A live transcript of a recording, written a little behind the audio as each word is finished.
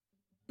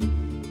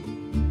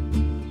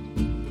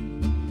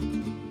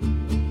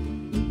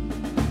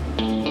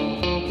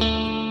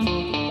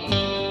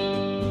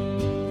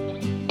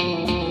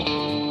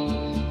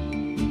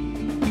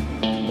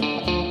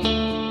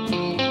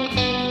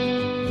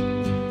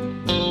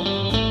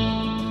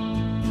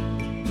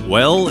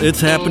Well, it's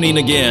happening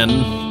again.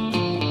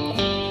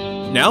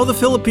 Now the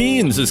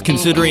Philippines is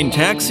considering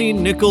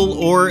taxing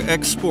nickel ore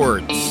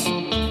exports.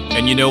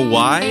 And you know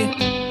why?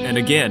 And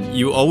again,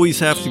 you always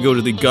have to go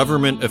to the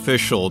government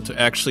official to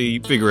actually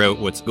figure out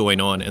what's going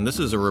on. And this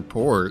is a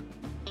report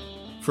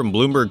from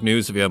Bloomberg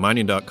News via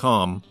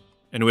mining.com.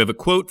 And we have a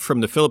quote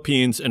from the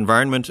Philippines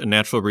Environment and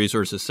Natural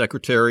Resources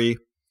Secretary,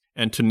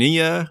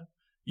 Antonia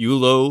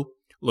Yulo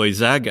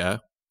Loizaga,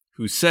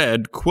 who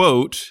said,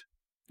 quote,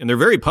 and they're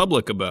very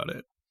public about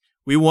it,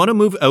 "We want to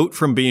move out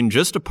from being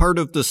just a part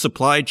of the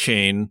supply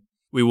chain.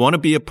 We want to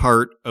be a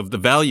part of the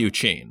value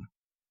chain."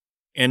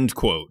 End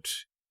quote.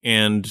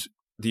 And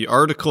the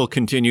article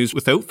continues,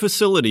 without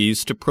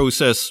facilities to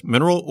process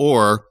mineral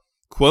ore,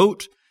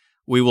 quote,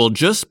 "We will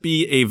just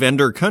be a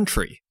vendor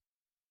country.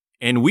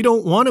 And we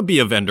don't want to be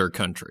a vendor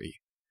country,"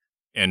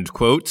 end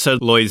quote, said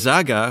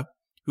Loizaga,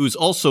 who's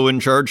also in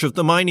charge of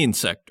the mining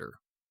sector.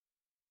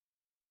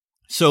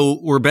 So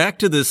we're back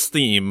to this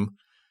theme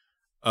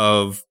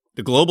of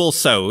the global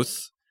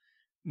south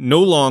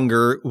no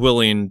longer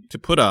willing to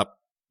put up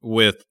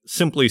with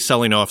simply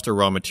selling off their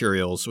raw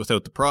materials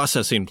without the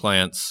processing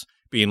plants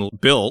being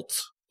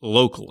built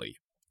locally.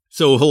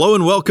 So hello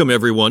and welcome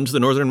everyone to the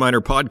Northern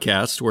Miner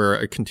podcast, where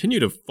I continue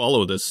to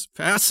follow this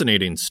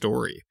fascinating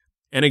story.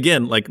 And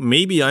again,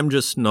 maybe I'm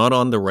just not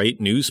on the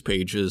right news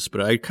pages,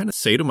 but I kind of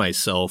say to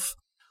myself,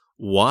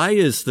 why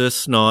is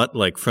this not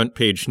front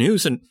page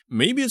news? And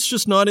maybe it's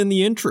just not in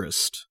the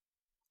interest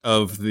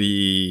of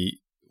the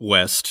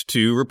West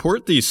to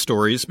report these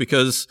stories,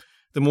 because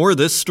the more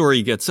this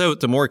story gets out,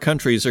 the more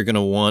countries are going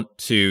to want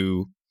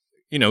to,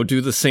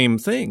 do the same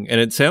thing. And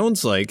it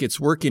sounds like it's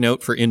working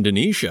out for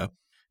Indonesia.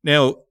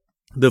 Now,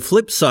 the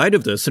flip side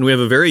of this, and we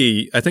have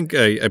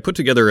I put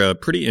together a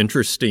pretty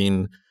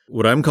interesting,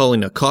 what I'm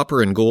calling a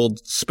copper and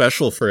gold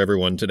special for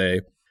everyone today,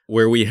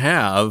 where we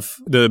have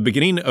the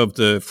beginning of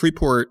the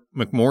Freeport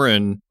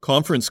McMoran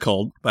conference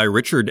call by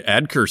Richard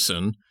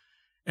Adkerson.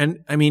 And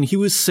he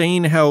was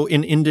saying how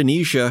in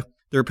Indonesia,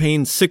 they're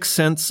paying 6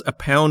 cents a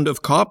pound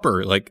of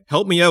copper.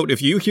 Help me out if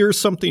you hear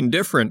something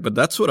different, but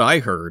that's what I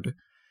heard.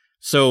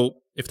 So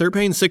if they're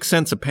paying 6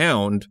 cents a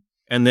pound,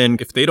 and then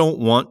if they don't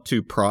want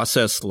to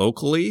process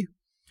locally,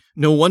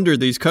 no wonder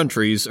these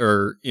countries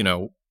are,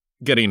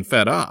 getting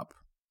fed up.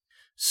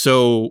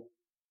 So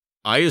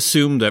I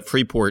assume that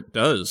Freeport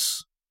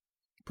does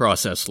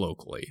process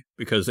locally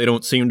because they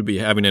don't seem to be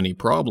having any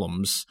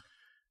problems.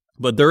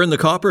 But they're in the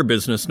copper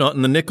business, not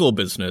in the nickel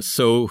business.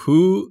 So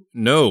who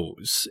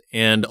knows?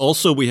 And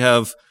also we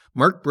have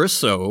Mark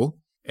Bristow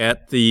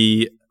at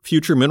the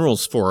Future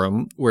Minerals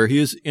Forum, where he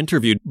is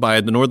interviewed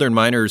by the Northern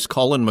Miners'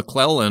 Colin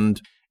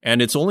McClelland.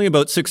 And it's only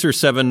about 6 or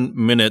 7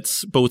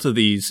 minutes, both of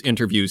these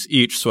interviews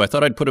each. So I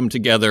thought I'd put them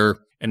together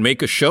and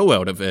make a show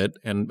out of it,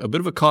 and a bit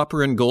of a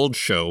copper and gold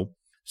show.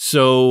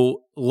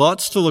 So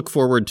lots to look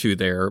forward to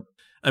there.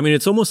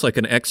 It's almost like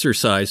an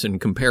exercise in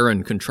compare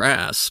and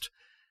contrast.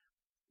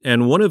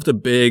 And one of the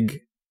big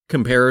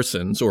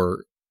comparisons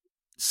or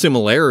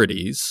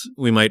similarities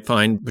we might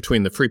find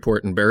between the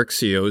Freeport and Barrick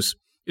CEOs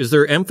is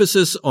their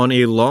emphasis on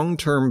a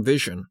long-term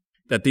vision,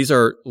 that these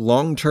are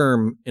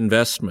long-term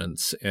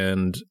investments.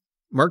 And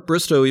Mark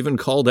Bristow even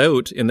called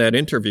out in that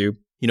interview,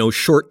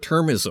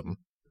 short-termism.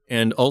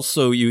 And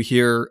also you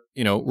hear,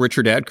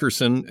 Richard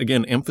Adkerson,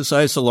 again,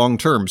 emphasize the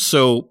long-term.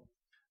 So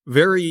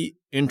very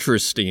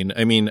interesting.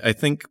 I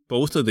think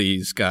both of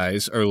these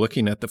guys are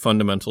looking at the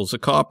fundamentals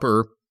of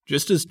copper.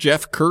 Just as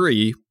Jeff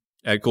Curry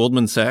at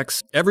Goldman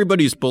Sachs,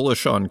 everybody's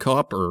bullish on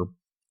copper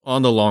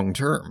on the long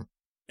term.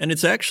 And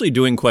it's actually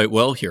doing quite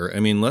well here.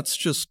 Let's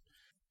just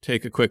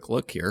take a quick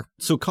look here.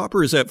 So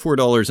copper is at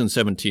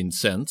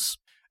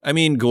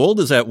 $4.17. Gold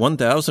is at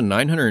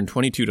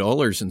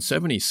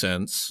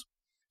 $1,922.70.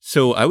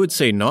 So I would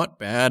say not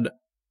bad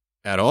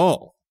at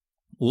all.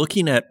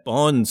 Looking at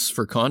bonds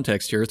for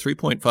context here,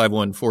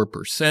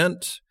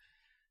 3.514%.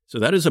 So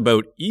that is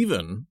about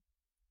even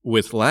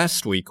with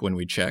last week when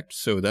we checked.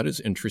 So that is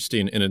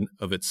interesting in and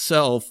of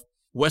itself.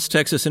 West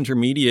Texas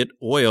Intermediate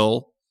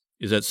oil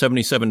is at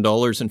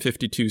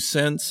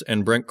 $77.52,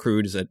 and Brent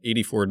crude is at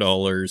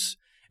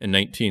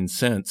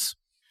 $84.19.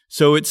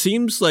 So it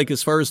seems like,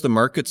 as far as the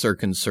markets are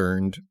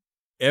concerned,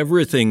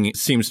 everything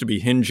seems to be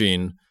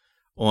hinging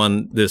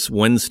on this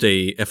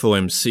Wednesday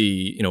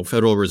FOMC,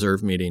 Federal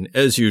Reserve meeting,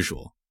 as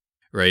usual,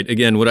 right?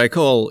 Again, what I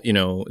call,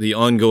 the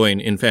ongoing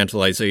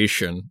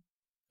infantilization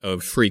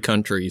of free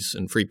countries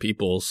and free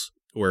peoples,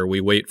 where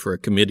we wait for a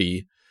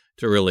committee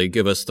to really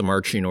give us the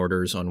marching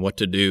orders on what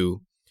to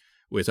do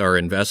with our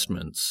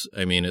investments.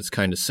 It's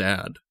kind of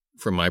sad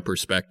from my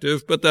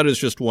perspective, but that is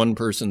just one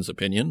person's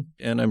opinion.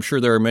 And I'm sure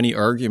there are many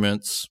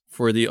arguments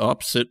for the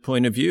opposite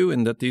point of view,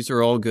 and that these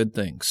are all good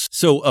things.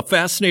 So a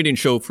fascinating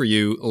show for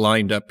you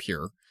lined up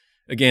here.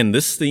 Again,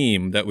 this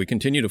theme that we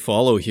continue to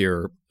follow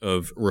here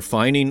of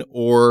refining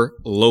ore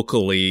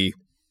locally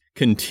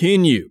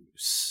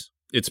continues.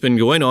 It's been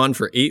going on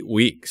for 8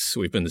 weeks.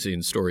 We've been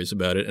seeing stories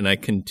about it, and I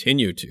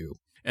continue to.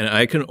 And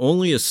I can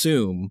only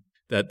assume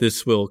that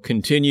this will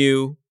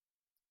continue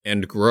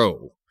and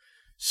grow.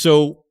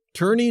 So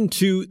turning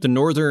to the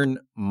Northern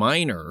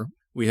Miner,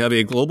 we have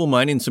a global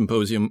mining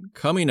symposium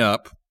coming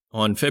up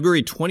on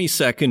February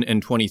 22nd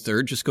and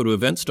 23rd. Just go to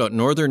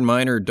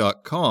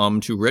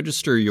events.northernminer.com to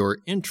register your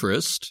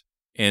interest.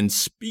 And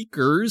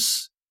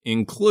speakers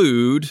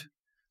include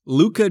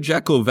Luca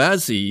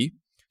Giacovazzi,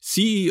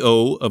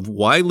 CEO of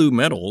Wyloo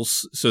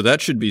Metals. So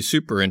that should be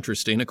super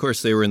interesting. Of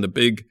course, they were in the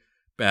big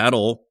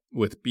battle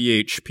with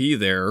BHP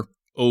there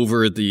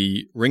over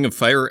the Ring of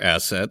Fire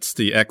assets,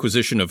 the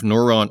acquisition of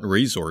Noront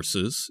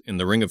Resources in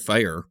the Ring of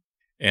Fire.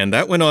 And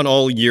that went on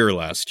all year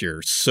last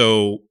year.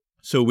 So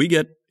we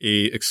get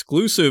a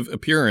exclusive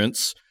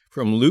appearance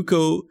from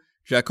Luca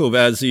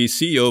Giacovazzi,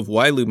 CEO of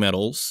Wyloo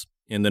Metals,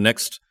 in the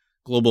next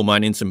Global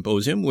Mining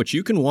Symposium, which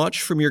you can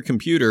watch from your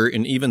computer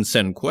and even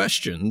send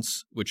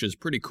questions, which is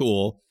pretty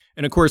cool.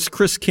 And of course,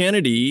 Chris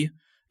Kennedy,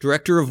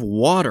 Director of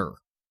Water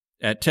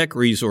at Teck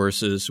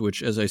Resources,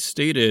 which, as I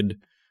stated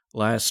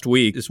last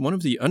week, is one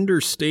of the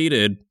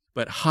understated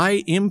but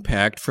high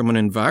impact from an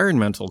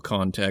environmental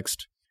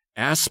context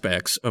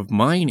aspects of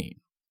mining,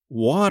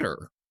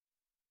 water.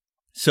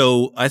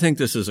 So I think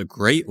this is a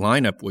great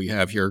lineup we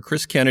have here.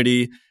 Chris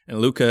Kennedy and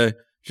Luca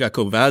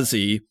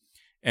Giacovazzi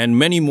and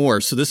many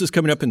more. So this is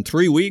coming up in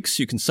 3 weeks.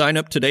 You can sign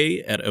up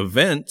today at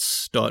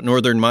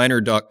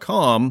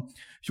events.northernminer.com.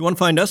 If you want to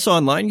find us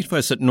online, you can find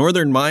us at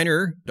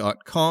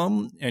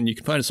northernminer.com, and you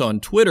can find us on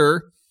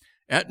Twitter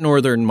at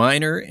Northern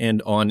Miner,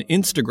 and on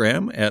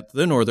Instagram at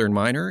The Northern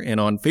Miner, and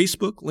on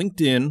Facebook,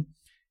 LinkedIn,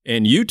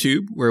 and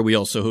YouTube, where we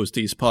also host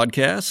these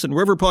podcasts, and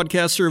wherever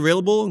podcasts are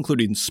available,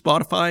 including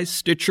Spotify,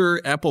 Stitcher,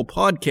 Apple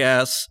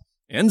Podcasts,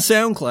 and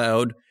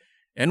SoundCloud.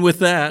 And with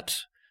that,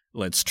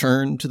 let's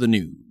turn to the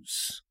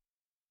news.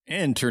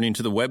 And turning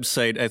to the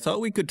website, I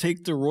thought we could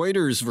take the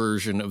Reuters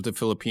version of the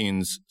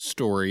Philippines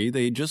story.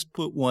 They just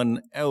put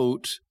one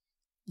out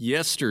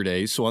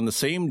yesterday, so on the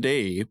same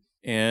day.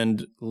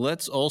 And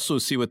let's also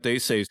see what they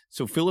say.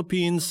 So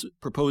Philippines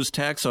proposed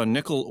tax on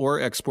nickel ore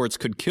exports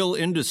could kill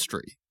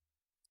industry.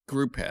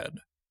 Group head.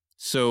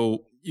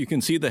 So you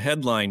can see the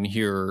headline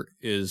here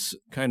is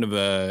kind of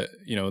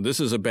this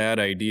is a bad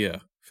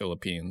idea,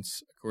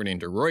 Philippines,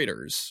 according to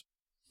Reuters.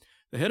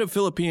 The head of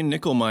Philippine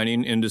nickel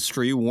mining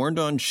industry warned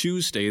on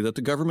Tuesday that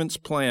the government's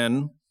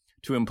plan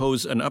to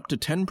impose an up to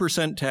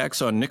 10%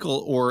 tax on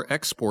nickel ore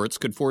exports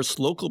could force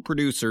local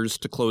producers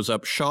to close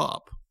up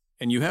shop.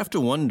 And you have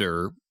to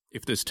wonder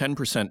if this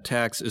 10%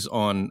 tax is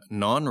on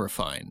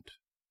non-refined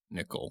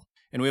nickel.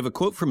 And we have a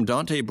quote from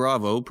Dante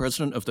Bravo,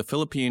 president of the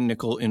Philippine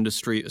Nickel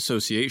Industry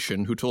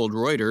Association, who told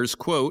Reuters,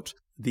 quote,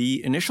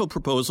 "The initial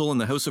proposal in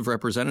the House of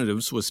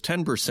Representatives was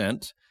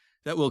 10%.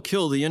 That will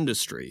kill the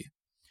industry.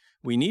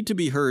 We need to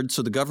be heard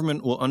so the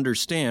government will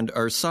understand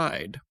our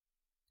side."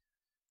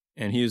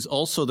 And he is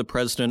also the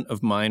president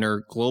of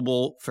Miner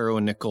Global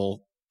Ferronickel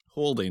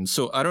Holdings.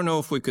 So I don't know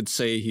if we could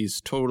say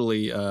he's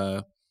totally,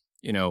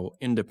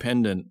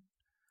 independent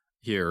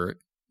here,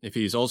 if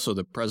he's also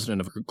the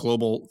president of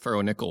Global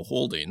Ferronickel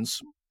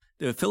Holdings.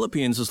 The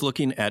Philippines is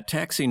looking at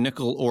taxing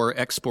nickel ore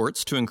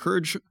exports to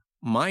encourage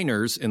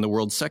miners in the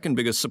world's second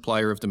biggest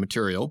supplier of the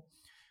material,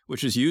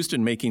 which is used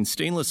in making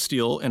stainless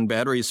steel and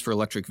batteries for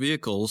electric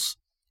vehicles,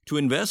 to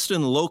invest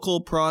in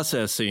local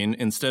processing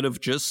instead of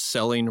just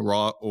selling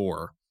raw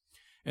ore.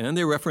 And then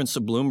they reference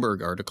a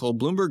Bloomberg article.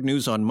 Bloomberg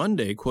News on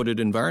Monday quoted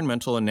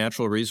Environmental and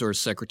Natural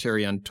Resource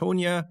Secretary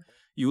Antonia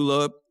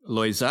Eula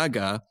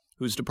Loizaga,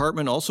 whose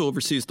department also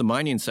oversees the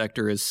mining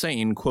sector, as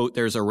saying, quote,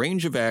 "There's a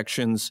range of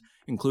actions,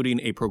 including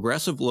a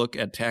progressive look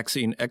at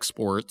taxing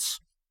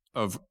exports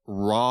of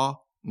raw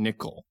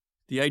nickel.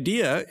 The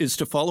idea is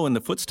to follow in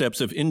the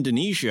footsteps of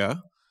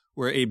Indonesia,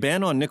 where a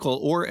ban on nickel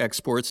ore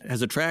exports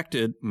has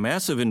attracted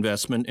massive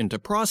investment into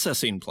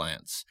processing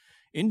plants.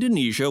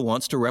 Indonesia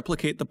wants to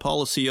replicate the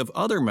policy of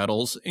other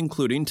metals,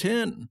 including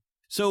tin."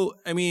 So,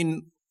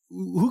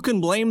 who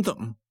can blame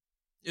them?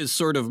 Is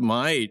sort of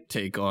my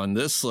take on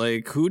this.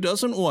 Like, who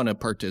doesn't want to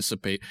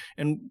participate?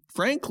 And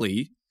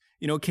frankly,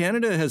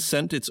 Canada has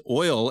sent its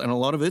oil and a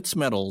lot of its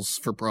metals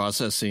for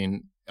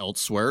processing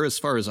elsewhere, as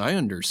far as I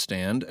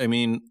understand.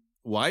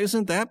 Why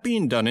isn't that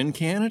being done in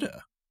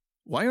Canada?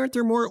 Why aren't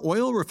there more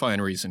oil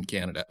refineries in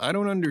Canada? I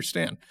don't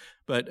understand.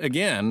 But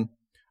again,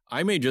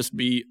 I may just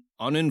be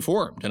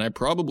uninformed, and I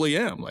probably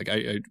am.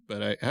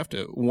 But I have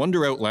to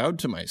wonder out loud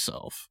to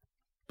myself.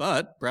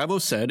 But Bravo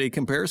said a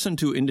comparison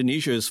to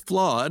Indonesia is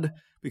flawed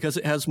because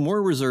it has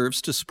more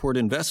reserves to support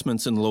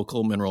investments in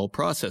local mineral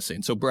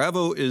processing. So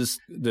Bravo is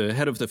the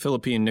head of the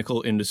Philippine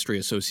Nickel Industry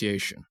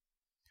Association.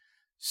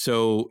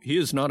 So he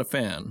is not a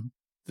fan.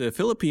 The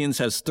Philippines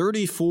has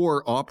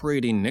 34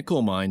 operating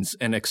nickel mines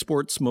and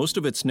exports most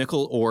of its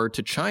nickel ore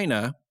to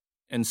China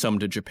and some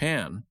to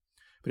Japan.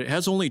 But it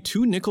has only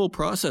 2 nickel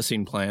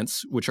processing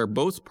plants, which are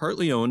both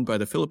partly owned by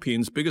the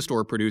Philippines' biggest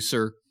ore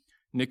producer,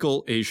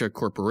 Nickel Asia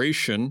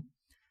Corporation.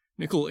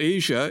 Nickel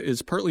Asia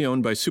is partly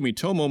owned by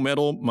Sumitomo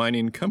Metal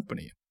Mining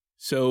Company.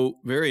 So,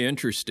 very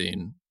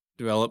interesting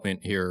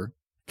development here.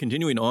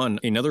 Continuing on,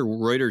 another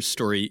Reuters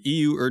story,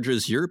 EU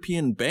urges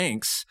European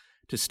banks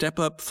to step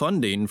up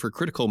funding for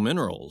critical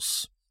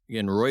minerals.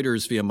 Again,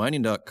 Reuters via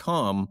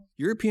mining.com.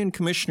 European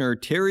Commissioner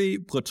Thierry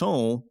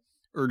Breton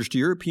urged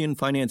European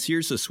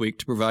financiers this week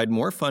to provide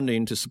more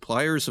funding to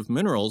suppliers of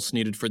minerals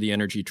needed for the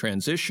energy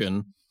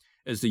transition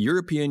as the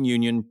European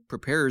Union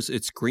prepares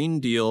its Green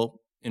Deal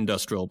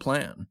industrial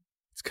plan.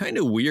 It's kind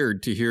of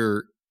weird to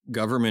hear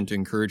government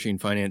encouraging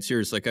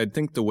financiers. Like, I'd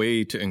think the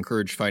way to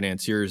encourage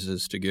financiers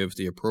is to give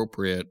the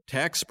appropriate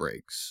tax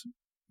breaks.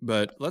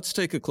 But let's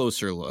take a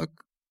closer look.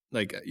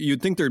 Like,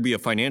 you'd think there'd be a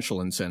financial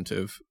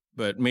incentive,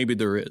 but maybe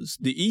there is.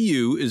 The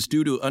EU is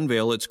due to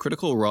unveil its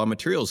Critical Raw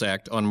Materials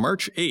Act on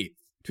March 8th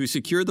to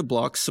secure the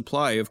bloc's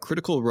supply of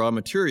critical raw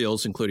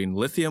materials, including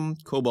lithium,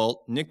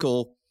 cobalt,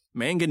 nickel,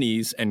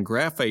 manganese, and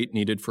graphite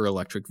needed for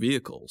electric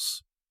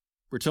vehicles.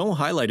 Breton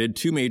highlighted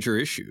two major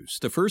issues.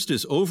 The first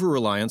is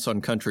over-reliance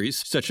on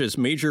countries such as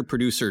major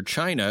producer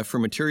China for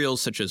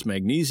materials such as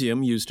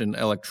magnesium used in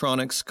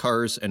electronics,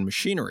 cars, and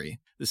machinery.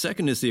 The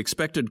second is the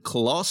expected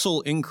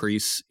colossal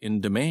increase in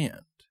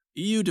demand.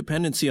 EU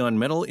dependency on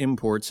metal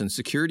imports and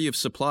security of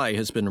supply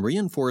has been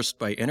reinforced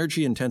by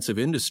energy-intensive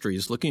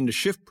industries looking to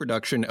shift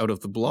production out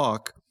of the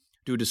bloc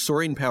due to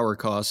soaring power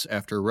costs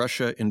after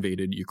Russia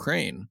invaded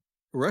Ukraine.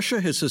 Russia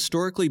has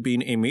historically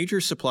been a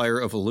major supplier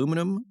of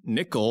aluminum,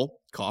 nickel,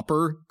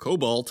 copper,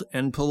 cobalt,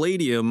 and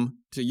palladium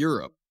to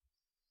Europe.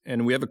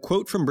 And we have a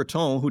quote from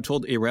Breton, who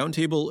told a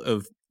roundtable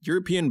of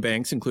European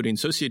banks, including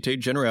Societe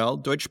Generale,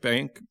 Deutsche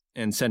Bank,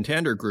 and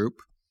Santander Group,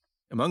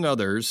 among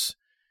others,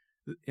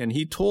 and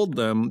he told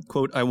them,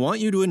 quote, "I want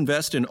you to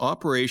invest in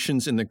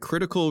operations in the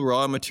critical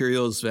raw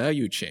materials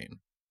value chain."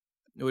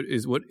 What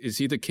is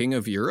he the king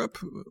of Europe?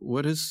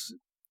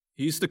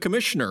 He's the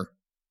commissioner.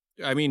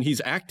 I mean,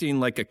 he's acting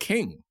like a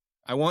king.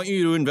 I want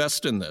you to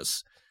invest in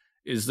this.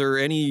 Is there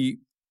any,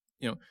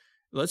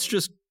 let's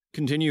just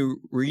continue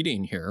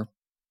reading here.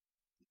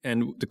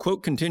 And the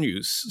quote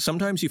continues,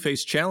 "Sometimes you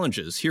face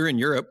challenges here in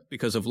Europe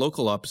because of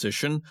local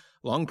opposition,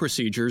 long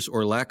procedures,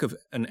 or lack of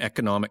an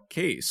economic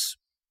case,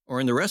 or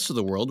in the rest of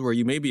the world where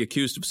you may be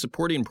accused of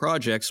supporting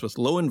projects with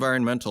low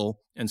environmental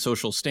and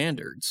social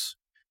standards."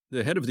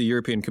 The head of the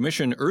European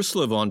Commission,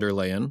 Ursula von der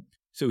Leyen,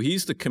 so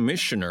he's the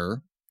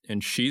commissioner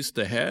and she's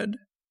the head?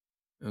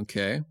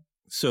 Okay.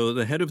 So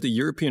the head of the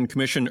European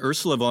Commission,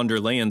 Ursula von der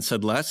Leyen,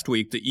 said last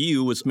week the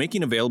EU was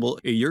making available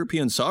a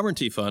European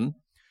sovereignty fund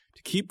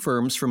to keep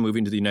firms from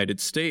moving to the United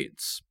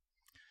States.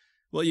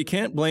 Well, you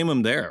can't blame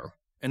them there.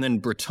 And then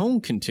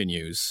Breton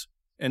continues,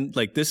 and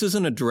this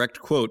isn't a direct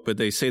quote, but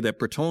they say that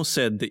Breton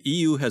said the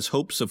EU has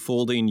hopes of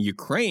folding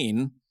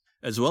Ukraine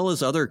as well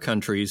as other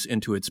countries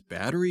into its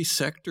battery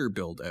sector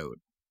build-out.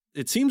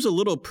 It seems a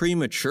little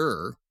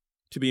premature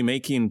to be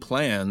making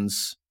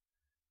plans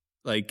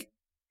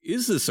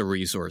is this a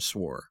resource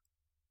war?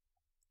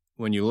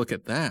 When you look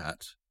at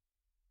that,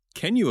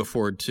 can you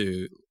afford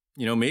to,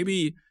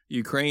 maybe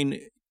Ukraine,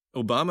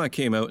 Obama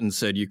came out and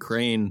said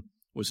Ukraine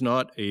was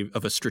not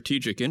of a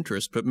strategic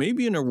interest, but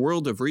maybe in a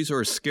world of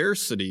resource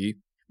scarcity,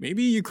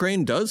 maybe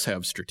Ukraine does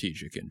have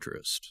strategic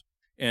interest.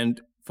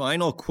 And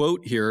final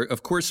quote here,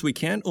 "Of course, we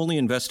can't only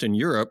invest in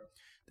Europe.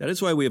 That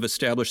is why we have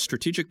established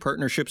strategic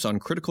partnerships on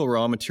critical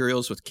raw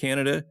materials with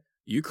Canada,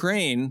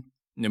 Ukraine,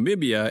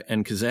 Namibia,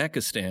 and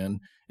Kazakhstan,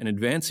 and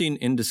advancing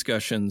in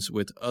discussions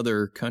with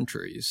other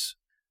countries."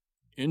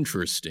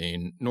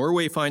 Interesting.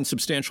 Norway finds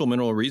substantial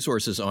mineral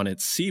resources on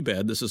its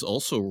seabed. This is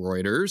also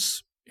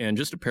Reuters. And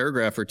just a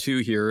paragraph or two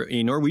here.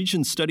 A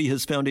Norwegian study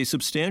has found a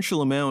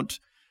substantial amount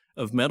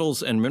of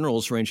metals and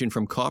minerals ranging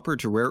from copper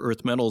to rare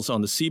earth metals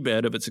on the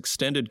seabed of its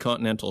extended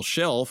continental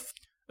shelf,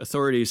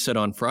 authorities said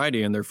on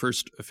Friday in their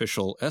first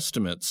official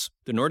estimates.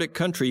 The Nordic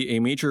country, a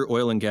major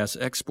oil and gas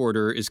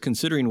exporter, is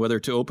considering whether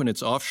to open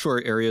its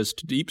offshore areas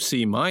to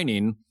deep-sea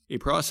mining, a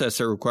process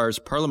that requires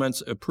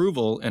Parliament's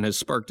approval and has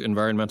sparked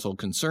environmental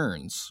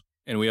concerns.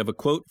 And we have a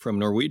quote from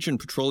Norwegian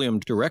Petroleum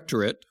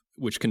Directorate,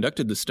 which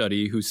conducted the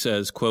study, who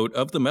says, quote,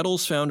 "Of the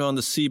metals found on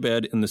the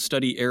seabed in the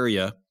study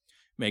area,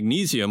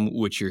 magnesium,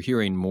 which you're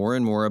hearing more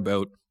and more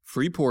about,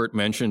 Freeport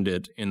mentioned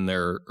it in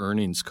their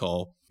earnings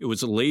call. It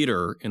was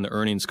later in the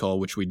earnings call,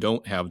 which we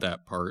don't have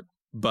that part.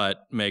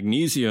 But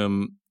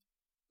magnesium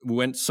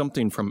went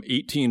something from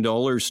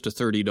 $18 to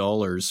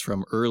 $30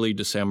 from early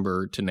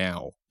December to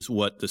now, is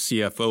what the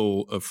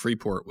CFO of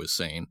Freeport was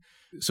saying.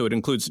 So it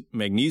includes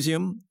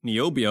magnesium,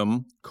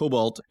 niobium,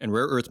 cobalt, and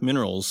rare earth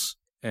minerals,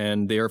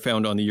 and they are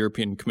found on the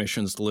European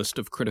Commission's list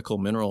of critical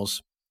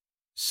minerals.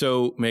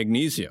 So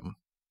magnesium.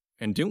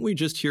 And didn't we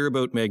just hear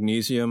about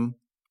magnesium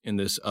in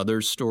this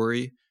other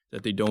story,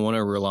 that they don't want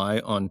to rely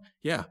on?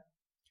 Yeah.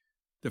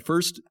 The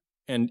first,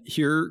 and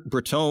here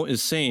Breton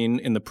is saying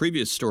in the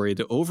previous story,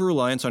 the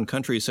over-reliance on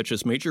countries such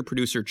as major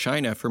producer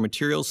China for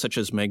materials such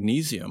as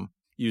magnesium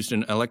used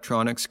in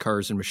electronics,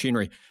 cars, and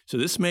machinery. So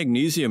this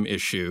magnesium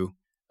issue,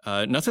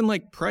 nothing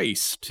like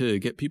price to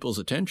get people's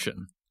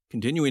attention.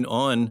 Continuing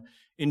on,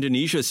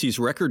 Indonesia sees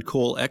record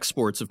coal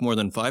exports of more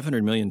than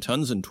 500 million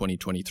tons in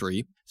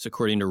 2023. It's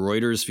according to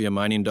Reuters via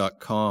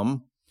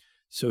mining.com.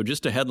 So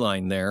just a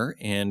headline there.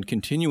 And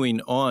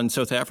continuing on,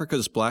 South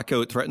Africa's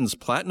blackout threatens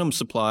platinum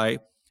supply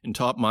and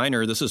top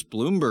miner. This is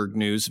Bloomberg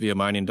News via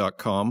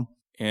mining.com.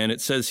 And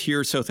it says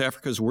here, South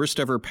Africa's worst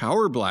ever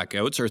power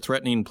blackouts are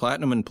threatening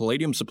platinum and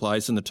palladium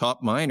supplies in the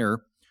top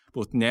miner,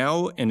 both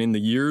now and in the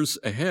years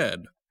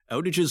ahead.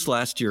 Outages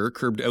last year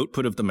curbed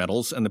output of the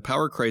metals, and the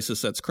power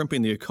crisis that's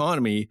crimping the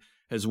economy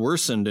has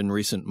worsened in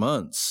recent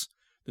months.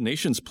 The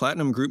nation's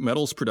platinum group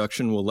metals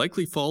production will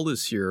likely fall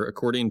this year,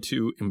 according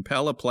to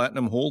Impala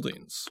Platinum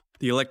Holdings.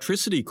 The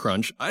electricity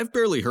crunch, I've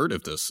barely heard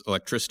of this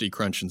electricity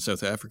crunch in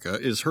South Africa,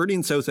 is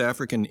hurting South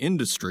African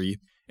industry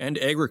and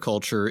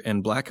agriculture,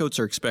 and blackouts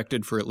are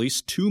expected for at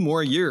least 2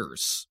 more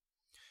years,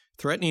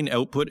 threatening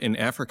output in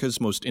Africa's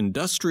most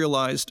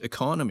industrialized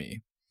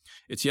economy.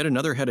 It's yet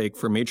another headache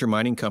for major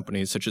mining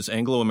companies such as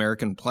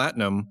Anglo-American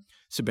Platinum,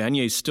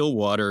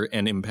 Sibanye-Stillwater,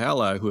 and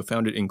Impala, who have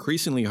found it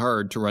increasingly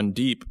hard to run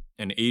deep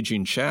and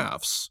aging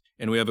shafts.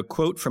 And we have a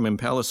quote from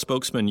Impala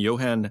spokesman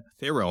Johan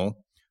Theron,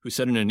 who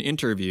said in an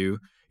interview,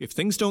 "If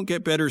things don't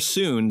get better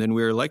soon, then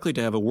we are likely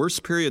to have a worse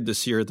period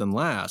this year than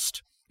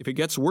last. If it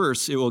gets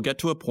worse, it will get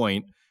to a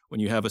point when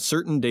you have a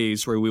certain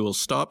days where we will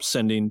stop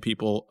sending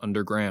people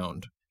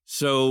underground."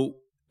 So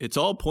it's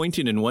all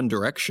pointing in one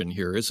direction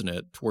here, isn't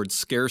it? Towards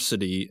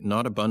scarcity,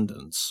 not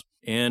abundance.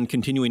 And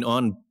continuing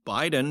on,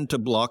 Biden to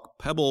block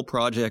Pebble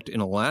project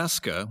in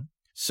Alaska.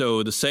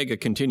 So the saga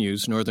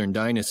continues, Northern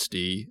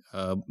Dynasty.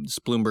 This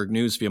Bloomberg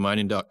News via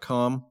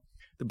mining.com.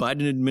 The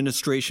Biden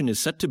administration is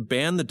set to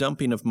ban the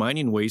dumping of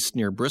mining waste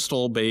near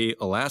Bristol Bay,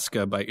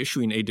 Alaska, by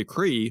issuing a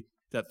decree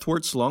that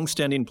thwarts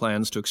longstanding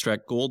plans to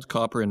extract gold,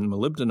 copper, and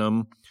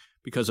molybdenum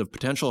because of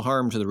potential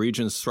harm to the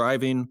region's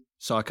thriving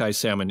sockeye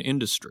salmon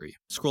industry.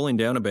 Scrolling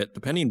down a bit, the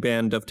pending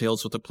ban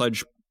dovetails with a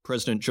pledge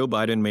President Joe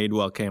Biden made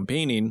while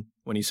campaigning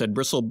when he said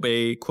Bristol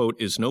Bay, quote,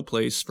 is no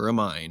place for a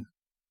mine.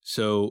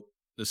 So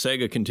the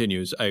saga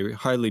continues. I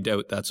highly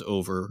doubt that's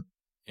over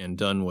and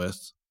done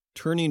with.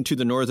 Turning to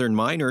the northern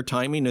miner,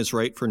 timing is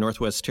right for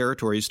Northwest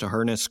Territories to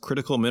harness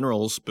critical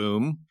minerals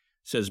boom,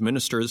 says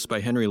Ministers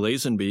by Henry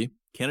Lazenby.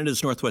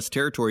 Canada's Northwest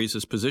Territories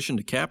is positioned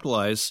to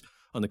capitalize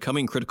on the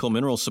coming critical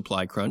mineral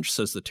supply crunch,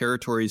 says the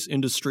Territories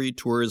Industry,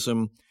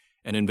 Tourism,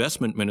 and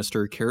Investment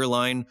Minister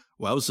Caroline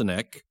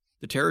Wozniak.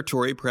 The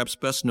territory, perhaps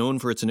best known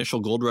for its initial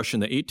gold rush in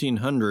the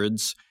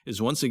 1800s,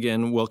 is once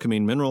again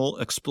welcoming mineral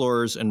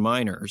explorers and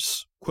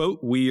miners. Quote,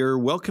 "We are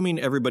welcoming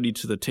everybody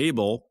to the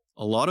table.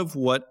 A lot of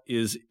what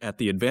is at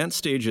the advanced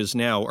stages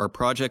now are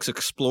projects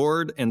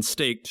explored and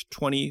staked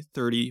 20,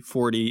 30,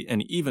 40,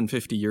 and even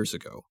 50 years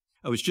ago.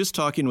 I was just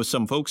talking with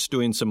some folks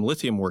doing some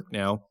lithium work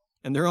now,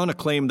 and they're on a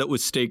claim that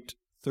was staked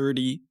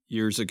 30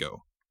 years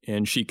ago."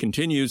 And she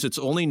continues, "It's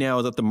only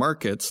now that the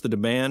markets, the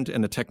demand,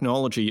 and the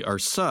technology are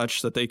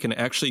such that they can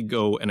actually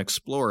go and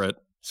explore it.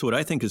 So what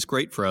I think is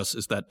great for us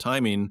is that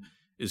timing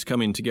is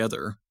coming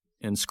together."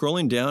 And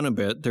scrolling down a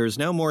bit, there is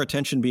now more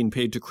attention being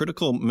paid to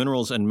critical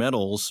minerals and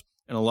metals,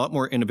 and a lot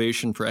more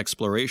innovation for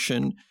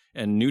exploration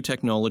and new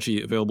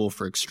technology available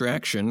for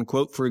extraction.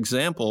 Quote, "For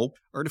example,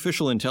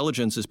 artificial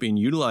intelligence is being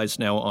utilized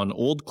now on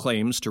old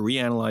claims to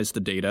reanalyze the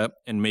data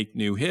and make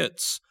new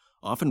hits,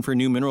 often for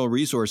new mineral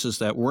resources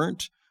that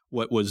weren't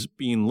what was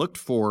being looked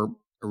for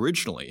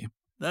originally."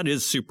 That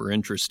is super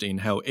interesting,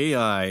 how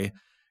AI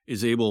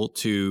is able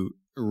to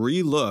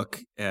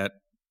relook at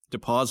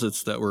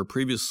deposits that were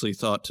previously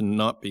thought to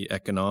not be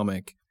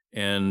economic.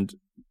 And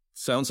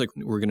sounds like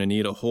we're going to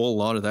need a whole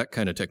lot of that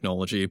kind of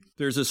technology.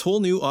 There's this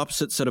whole new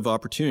opposite set of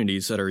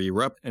opportunities that are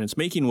erupting, and it's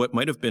making what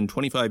might have been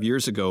 25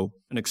 years ago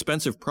an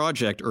expensive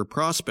project or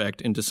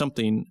prospect into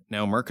something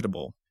now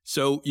marketable.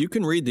 So you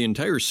can read the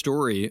entire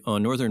story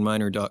on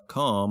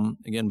northernminer.com,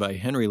 again by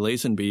Henry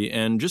Lazenby,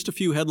 and just a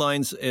few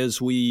headlines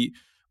as we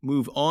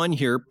move on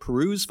here.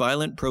 Peru's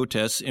violent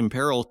protests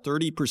imperil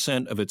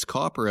 30% of its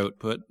copper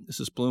output. This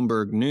is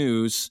Bloomberg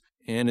News.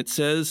 And it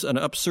says an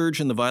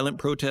upsurge in the violent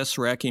protests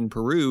racking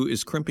Peru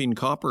is crimping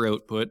copper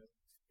output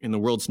in the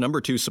world's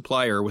number 2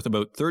 supplier, with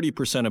about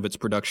 30% of its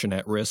production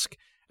at risk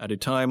at a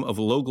time of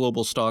low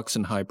global stocks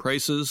and high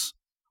prices.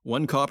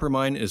 One copper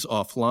mine is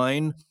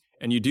offline.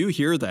 And you do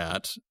hear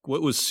that.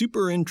 What was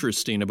super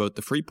interesting about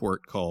the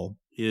Freeport call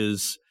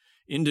is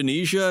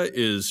Indonesia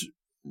is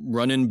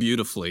running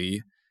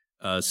beautifully.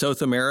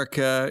 South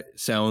America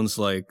sounds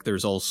like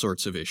there's all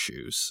sorts of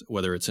issues,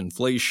 whether it's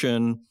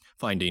inflation,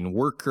 finding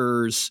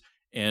workers,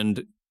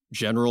 and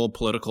general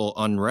political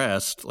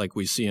unrest like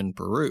we see in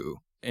Peru.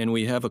 And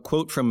we have a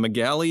quote from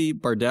Magali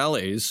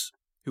Bardales,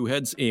 who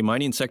heads a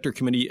mining sector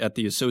committee at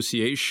the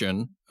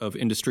Association of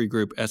Industry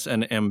Group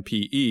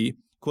SNMPE.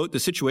 Quote, "The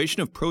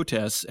situation of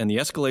protests and the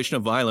escalation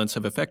of violence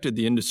have affected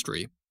the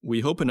industry.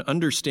 We hope an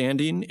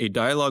understanding, a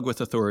dialogue with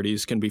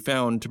authorities can be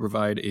found to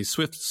provide a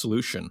swift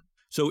solution."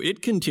 So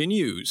it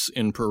continues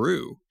in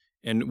Peru.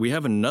 And we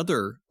have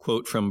another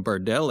quote from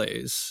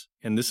Bardales,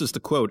 and this is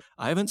the quote,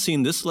 "I haven't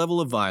seen this level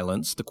of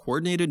violence, the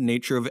coordinated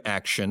nature of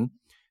action,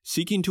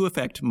 seeking to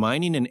affect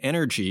mining and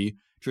energy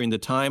during the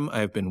time I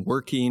have been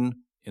working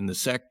in the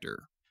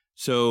sector."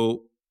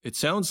 So it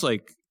sounds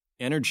like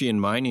energy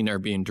and mining are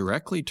being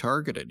directly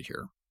targeted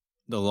here.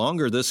 The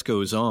longer this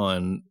goes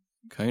on,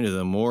 kind of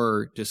the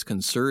more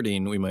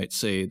disconcerting, we might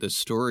say, the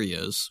story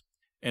is.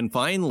 And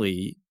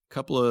finally,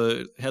 Couple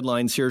of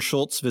headlines here.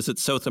 Scholz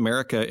visits South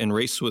America in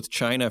race with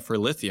China for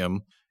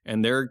lithium.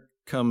 And there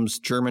comes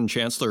German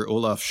Chancellor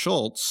Olaf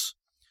Scholz,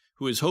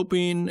 who is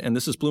hoping, and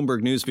this is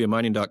Bloomberg News via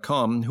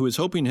mining.com, who is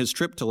hoping his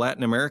trip to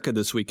Latin America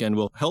this weekend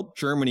will help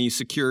Germany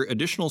secure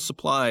additional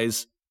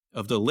supplies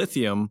of the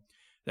lithium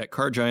that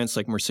car giants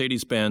like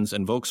Mercedes-Benz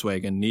and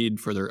Volkswagen need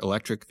for their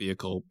electric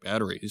vehicle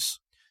batteries.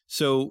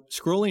 So,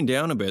 scrolling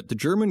down a bit, the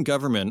German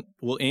government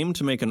will aim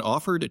to make an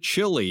offer to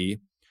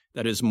Chile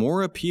that is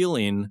more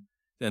appealing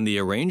than the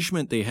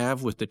arrangement they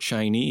have with the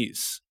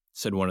Chinese,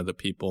 said one of the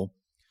people.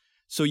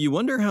 So you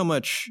wonder how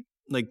much,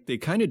 like, they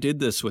kind of did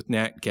this with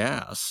nat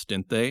gas,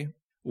 didn't they?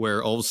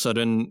 Where all of a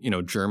sudden,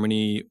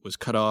 Germany was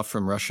cut off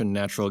from Russian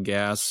natural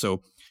gas.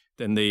 So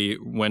then they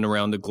went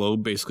around the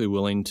globe basically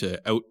willing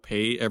to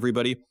outpay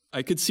everybody.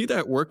 I could see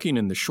that working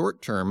in the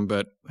short term,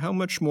 but how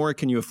much more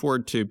can you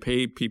afford to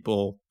pay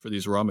people for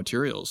these raw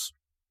materials?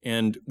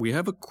 And we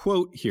have a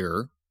quote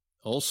here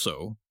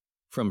also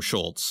from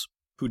Scholz,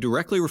 who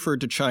directly referred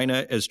to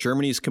China as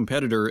Germany's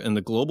competitor in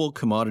the global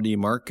commodity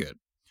market.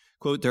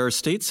 Quote, there are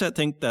states that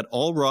think that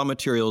all raw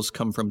materials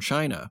come from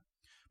China,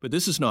 but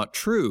this is not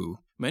true.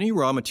 Many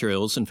raw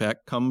materials, in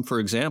fact, come, for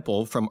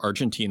example, from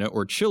Argentina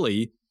or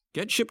Chile,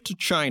 get shipped to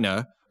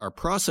China, are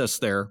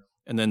processed there,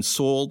 and then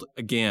sold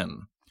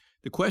again.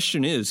 The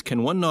question is,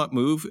 can one not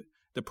move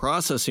the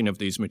processing of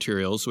these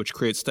materials, which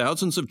creates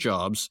thousands of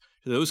jobs,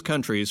 to those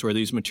countries where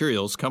these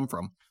materials come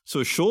from? So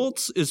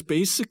Scholz is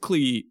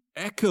basically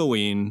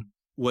echoing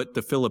what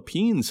the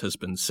Philippines has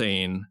been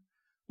saying,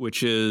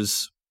 which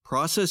is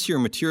process your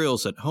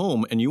materials at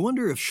home. And you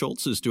wonder if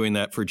Scholz is doing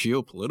that for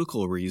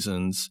geopolitical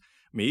reasons.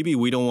 Maybe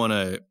we don't want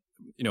to,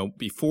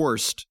 be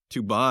forced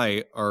to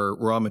buy our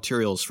raw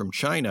materials from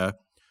China.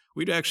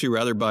 We'd actually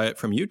rather buy it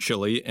from you,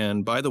 Chile.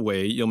 And by the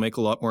way, you'll make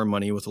a lot more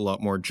money with a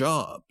lot more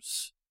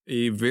jobs.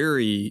 A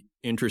very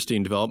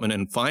interesting development.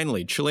 And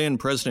finally, Chilean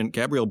President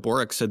Gabriel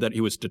Boric said that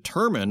he was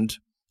determined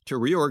to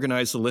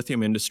reorganize the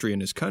lithium industry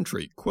in his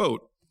country.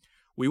 Quote,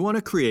 we want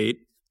to create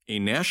a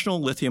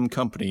national lithium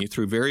company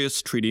through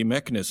various treaty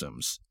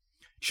mechanisms.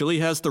 Chile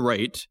has the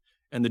right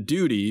and the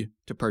duty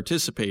to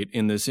participate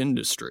in this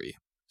industry.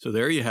 So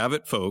there you have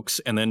it, folks.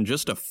 And then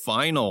just a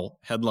final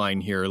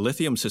headline here.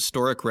 Lithium's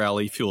historic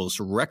rally fuels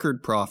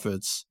record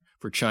profits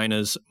for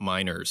China's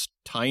miners.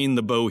 Tying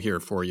the bow here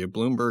for you.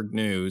 Bloomberg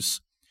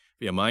News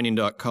via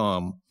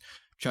mining.com.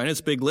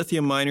 China's big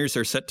lithium miners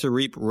are set to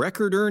reap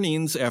record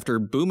earnings after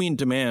booming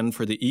demand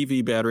for the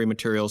EV battery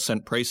material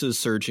sent prices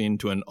surging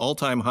to an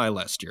all-time high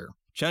last year.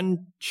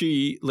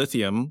 Tianqi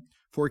Lithium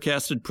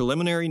forecasted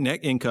preliminary net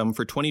income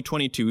for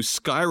 2022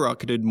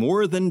 skyrocketed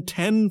more than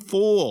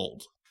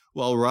tenfold,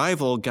 while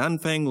rival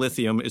Ganfeng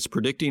Lithium is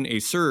predicting a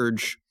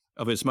surge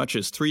of as much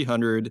as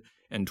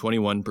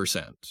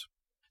 321%.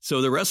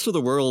 So the rest of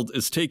the world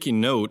is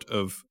taking note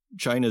of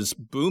China's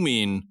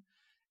booming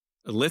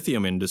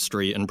lithium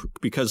industry, and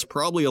because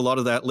probably a lot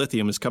of that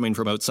lithium is coming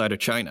from outside of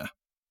China.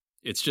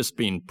 It's just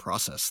being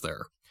processed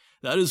there.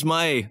 That is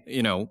my,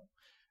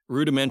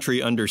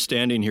 rudimentary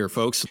understanding here,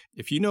 folks.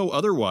 If you know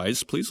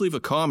otherwise, please leave a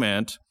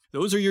comment.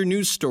 Those are your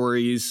news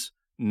stories.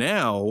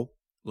 Now,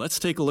 let's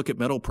take a look at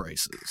metal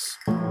prices.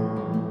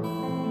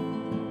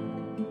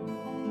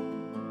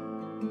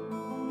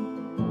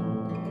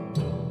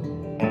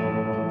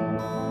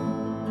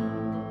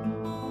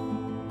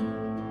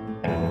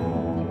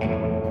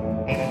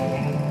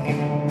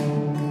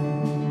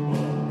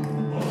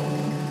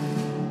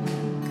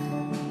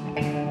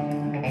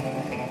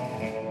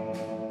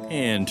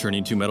 And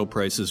turning to metal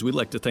prices, we'd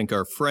like to thank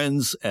our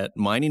friends at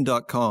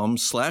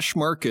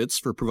mining.com/markets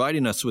for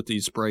providing us with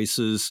these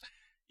prices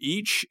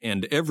each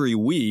and every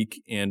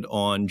week. And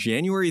on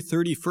January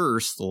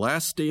 31st, the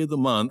last day of the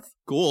month,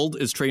 gold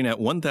is trading at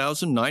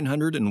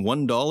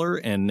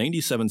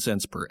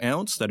 $1,901.97 per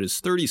ounce. That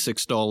is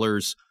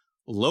 $36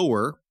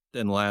 lower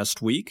than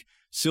last week.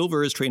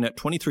 Silver is trading at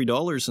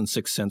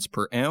 $23.06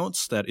 per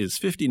ounce. That is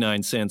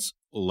 59 cents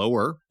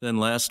lower than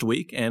last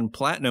week. And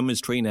platinum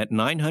is trading at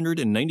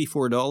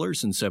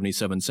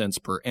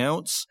 $994.77 per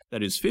ounce.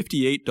 That is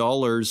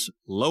 $58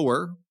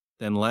 lower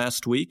than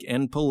last week.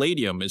 And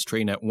palladium is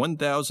trading at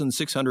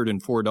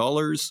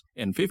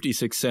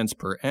 $1,604.56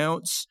 per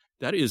ounce.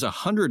 That is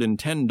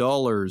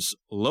 $110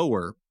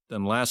 lower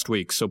than last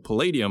week. So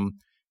palladium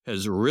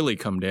has really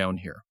come down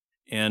here.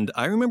 And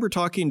I remember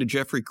talking to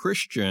Jeffrey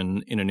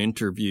Christian in an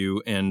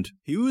interview, and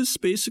he was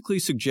basically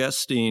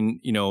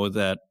suggesting,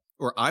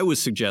 or I was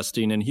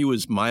suggesting, and he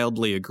was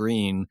mildly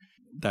agreeing,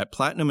 that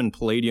platinum and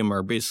palladium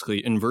are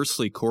basically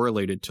inversely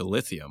correlated to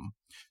lithium.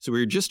 So we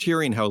were just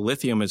hearing how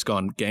lithium has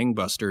gone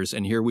gangbusters,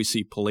 and here we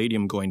see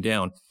palladium going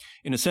down.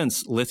 In a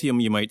sense,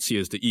 lithium you might see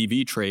as the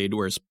EV trade,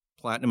 whereas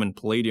platinum and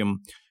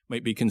palladium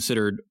might be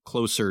considered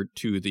closer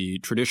to the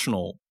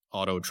traditional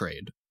auto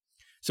trade.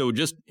 So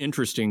just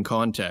interesting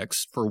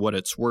context for what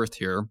it's worth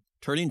here.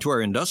 Turning to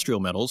our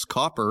industrial metals,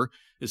 copper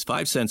is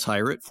 5 cents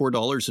higher at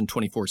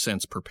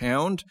 $4.24 per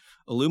pound.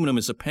 Aluminum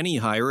is a penny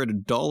higher at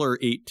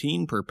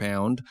 $1.18 per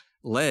pound.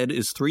 Lead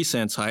is 3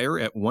 cents higher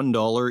at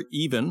 $1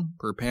 even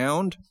per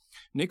pound.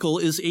 Nickel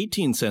is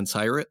 18 cents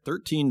higher at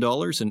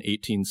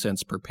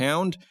 $13.18 per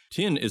pound.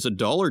 Tin is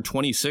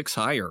 $1.26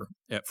 higher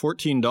at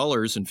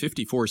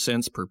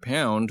 $14.54 per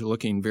pound,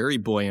 looking very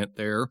buoyant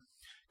there.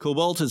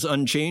 Cobalt is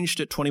unchanged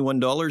at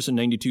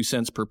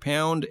 $21.92 per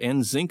pound,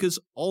 and zinc is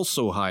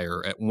also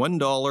higher at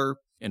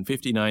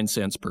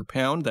 $1.59 per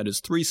pound. That is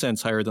 3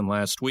 cents higher than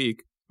last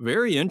week.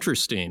 Very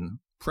interesting.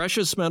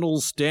 Precious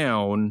metals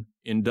down,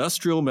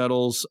 industrial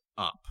metals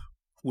up,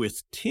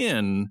 with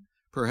tin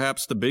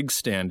perhaps the big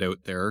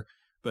standout there,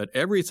 but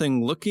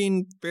everything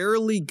looking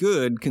fairly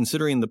good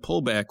considering the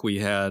pullback we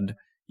had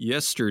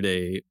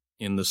yesterday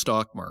in the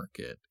stock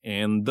market.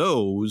 And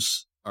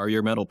those are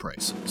your metal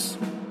prices.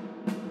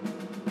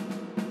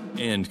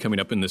 And coming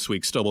up in this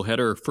week's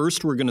doubleheader,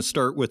 first we're going to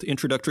start with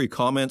introductory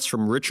comments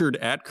from Richard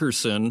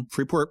Adkerson,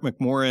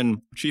 Freeport-McMoRan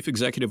Chief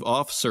Executive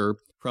Officer,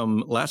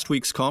 from last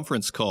week's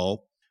conference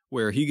call,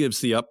 where he gives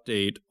the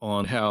update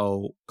on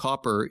how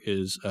copper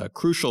is a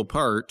crucial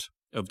part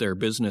of their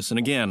business. And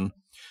again,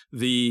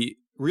 the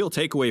real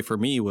takeaway for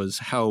me was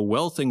how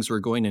well things were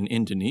going in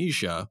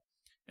Indonesia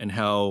and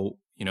how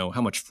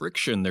much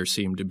friction there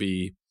seemed to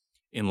be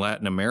in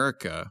Latin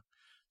America.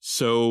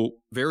 So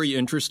very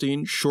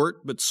interesting,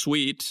 short but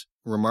sweet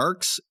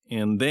remarks,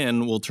 and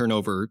then we'll turn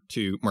over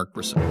to Mark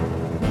Bristow.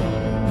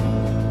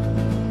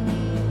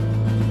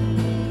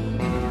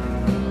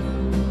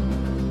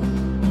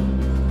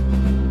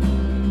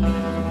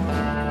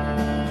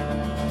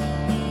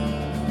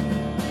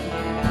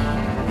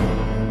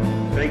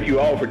 Thank you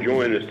all for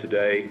joining us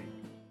today.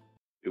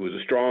 It was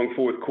a strong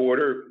fourth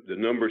quarter. The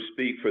numbers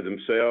speak for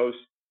themselves.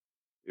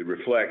 It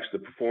reflects the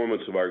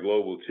performance of our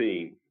global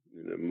team.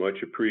 And I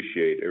much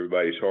appreciate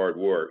everybody's hard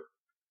work.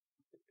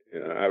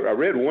 I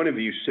read one of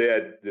you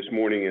said this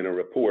morning in a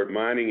report,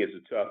 mining is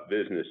a tough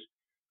business,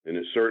 and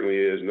it certainly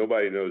is.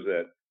 Nobody knows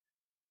that,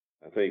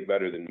 I think,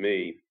 better than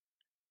me.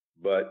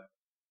 But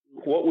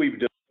what we've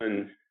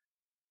done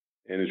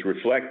and is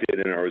reflected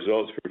in our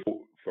results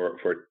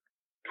for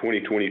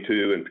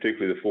 2022, and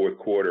particularly the fourth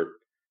quarter,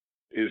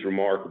 is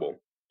remarkable.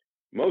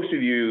 Most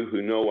of you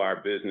who know our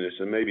business,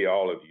 and maybe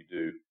all of you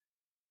do,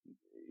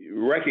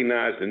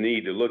 recognize the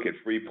need to look at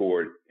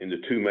Freeport into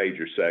two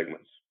major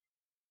segments.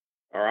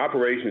 Our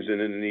operations in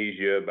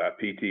Indonesia by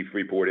PT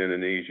Freeport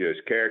Indonesia is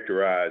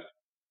characterized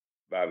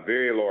by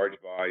very large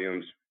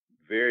volumes,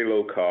 very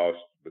low cost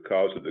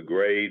because of the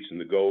grades and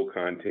the gold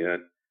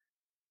content.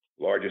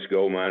 Largest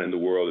gold mine in the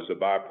world is a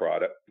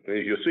byproduct. And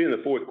as you'll see in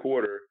the fourth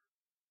quarter,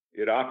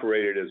 it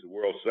operated as the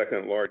world's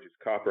second largest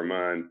copper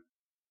mine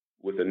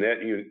with a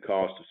net unit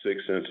cost of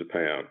 6 cents a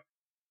pound.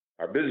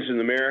 Our business in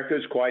America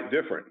is quite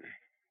different.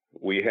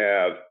 We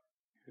have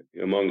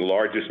among the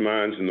largest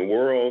mines in the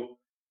world.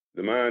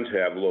 The mines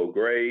have low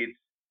grades.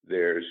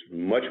 There's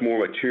much more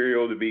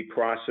material to be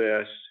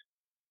processed,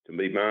 to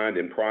be mined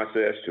and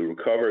processed to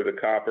recover the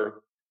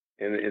copper.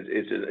 And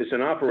it's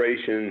an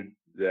operation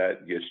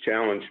that gets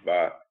challenged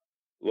by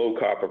low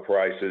copper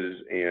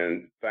prices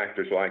and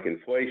factors like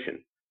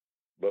inflation.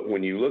 But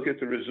when you look at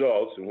the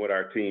results and what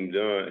our team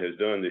has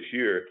done this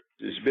year,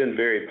 it's been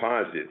very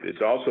positive.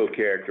 It's also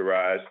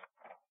characterized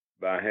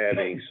by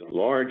having some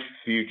large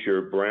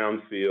future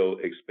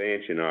brownfield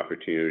expansion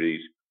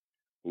opportunities,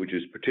 which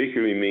is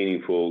particularly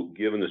meaningful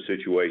given the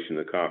situation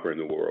of copper in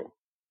the world.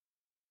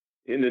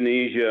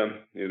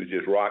 Indonesia, it was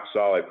just rock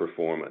solid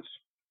performance.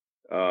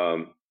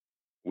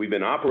 We've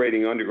been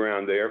operating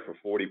underground there for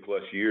 40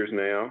 plus years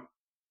now.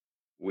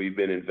 We've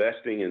been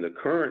investing in the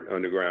current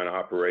underground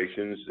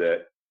operations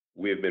that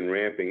we have been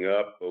ramping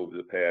up over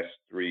the past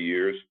 3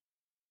 years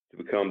to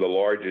become the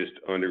largest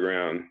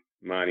underground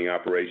mining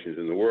operations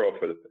in the world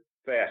for the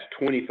past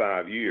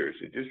 25 years.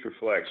 It just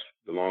reflects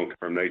the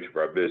long-term nature of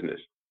our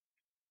business.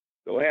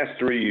 The last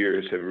 3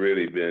 years have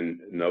really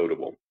been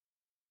notable.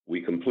 We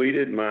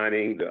completed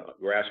mining the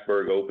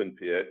Grasberg open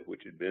pit,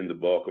 which had been the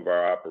bulk of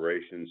our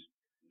operations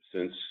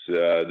since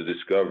the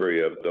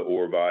discovery of the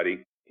ore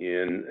body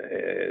in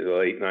the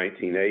late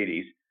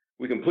 1980s.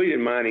 We completed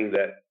mining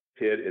that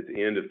pit at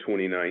the end of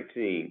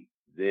 2019.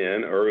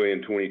 Then, early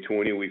in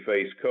 2020, we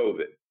faced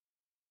COVID.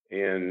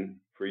 And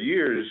for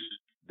years,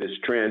 this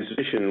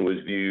transition was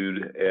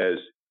viewed as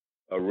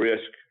a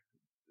risk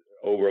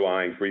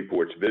overlying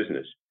Freeport's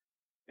business.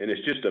 And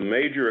it's just a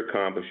major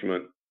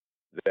accomplishment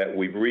that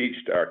we've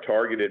reached our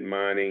targeted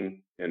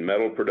mining and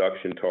metal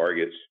production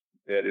targets.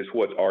 That is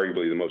what's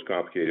arguably the most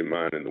complicated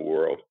mine in the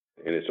world.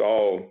 And it's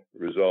all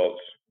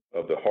results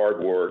of the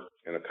hard work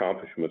and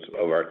accomplishments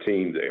of our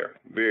team there.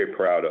 Very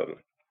proud of them.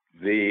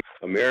 The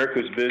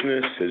Americas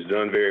business has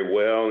done very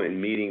well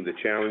in meeting the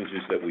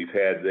challenges that we've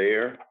had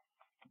there,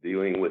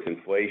 dealing with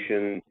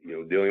inflation,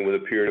 dealing with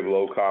a period of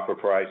low copper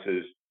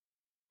prices.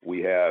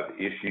 We have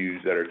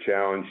issues that are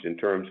challenged in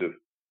terms of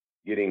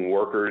getting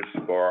workers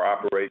for our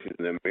operations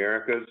in the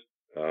Americas.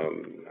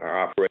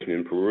 Our operation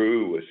in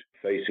Peru was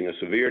facing a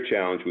severe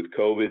challenge with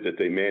COVID that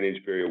they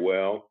managed very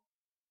well.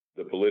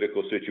 The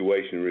political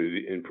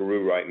situation in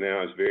Peru right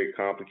now is very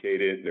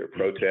complicated. There are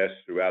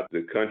protests throughout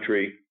the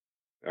country.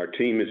 Our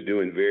team is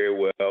doing very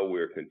well.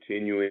 We're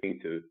continuing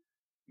to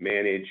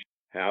manage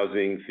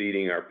housing,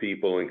 feeding our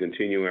people, and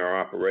continuing our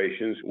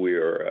operations. We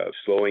are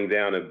slowing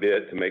down a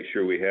bit to make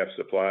sure we have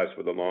supplies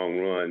for the long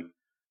run,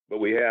 but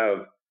we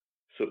have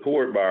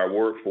support by our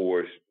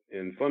workforce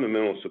and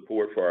fundamental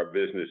support for our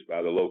business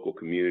by the local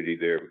community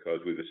there because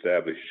we've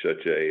established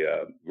such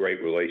a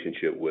great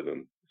relationship with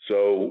them.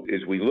 So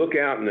as we look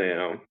out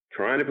now,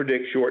 trying to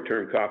predict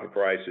short-term copper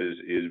prices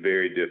is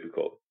very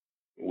difficult.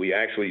 We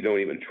actually don't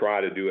even try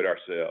to do it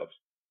ourselves.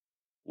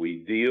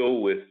 We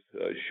deal with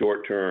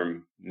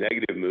short-term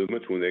negative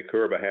movements when they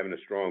occur by having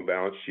a strong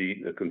balance sheet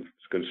and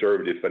a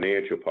conservative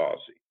financial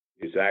policy.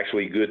 It's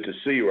actually good to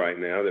see right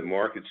now that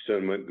market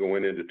sentiment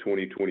going into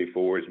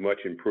 2024 is much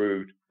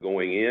improved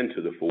going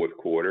into the fourth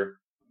quarter.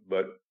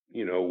 But,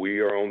 we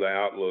are on the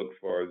outlook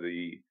for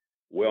the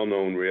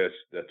well-known risks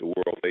that the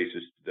world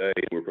faces today,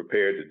 and we're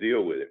prepared to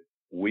deal with it.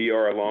 We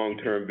are a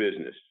long-term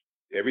business.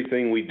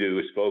 Everything we do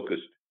is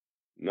focused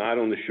not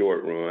on the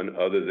short run,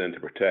 other than to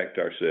protect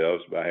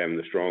ourselves by having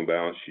the strong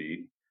balance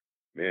sheet,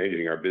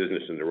 managing our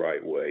business in the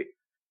right way.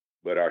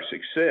 But our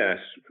success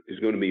is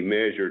going to be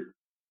measured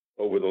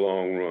over the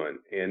long run.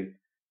 And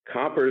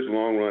copper's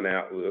long run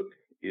outlook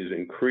is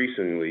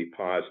increasingly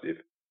positive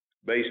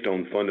based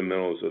on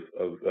fundamentals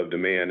of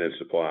demand and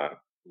supply.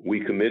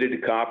 We committed to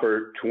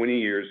copper 20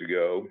 years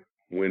ago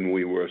when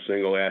we were a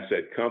single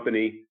asset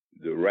company.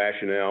 The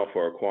rationale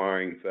for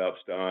acquiring Phelps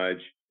Dodge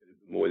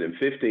more than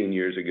 15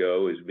 years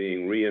ago is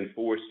being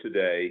reinforced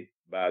today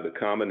by the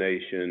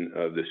combination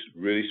of this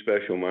really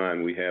special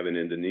mine we have in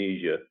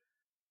Indonesia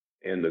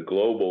and the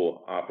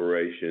global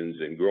operations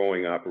and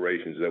growing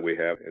operations that we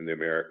have in the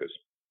Americas.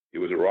 It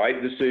was the right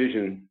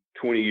decision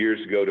 20 years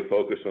ago to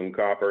focus on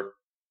copper,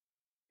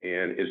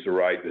 and it's the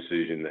right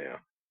decision now.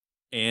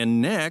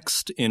 And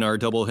next, in our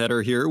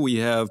doubleheader here, we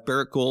have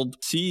Barrick Gold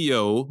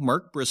CEO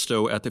Mark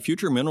Bristow at the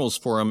Future Minerals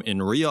Forum in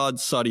Riyadh,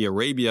 Saudi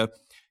Arabia.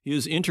 He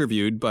is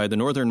interviewed by the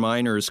Northern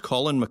Miners'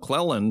 Colin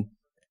McClellan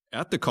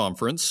at the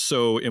conference,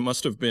 so it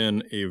must have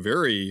been a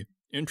very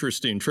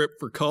interesting trip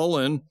for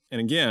Colin.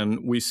 And again,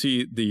 we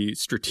see the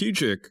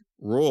strategic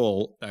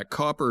role that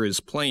copper is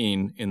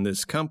playing in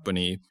this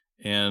company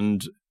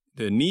and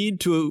the need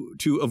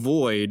to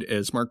avoid,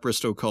 as Mark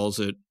Bristow calls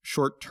it,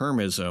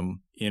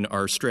 short-termism in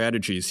our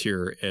strategies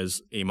here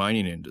as a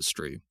mining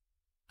industry.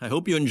 I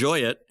hope you enjoy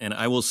it, and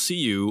I will see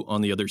you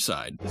on the other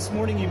side. This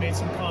morning you made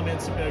some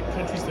comments about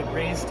countries that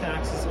raise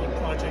taxes on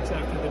projects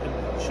after they've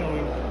been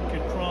showing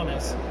good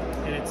promise,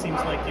 and it seems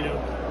like,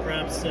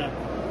 perhaps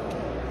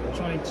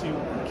trying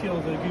to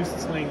kill the goose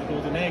that's laying the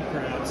golden egg,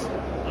 perhaps.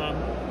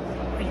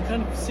 Are you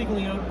kind of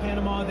signaling out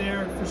Panama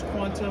there, First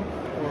Quantum,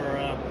 or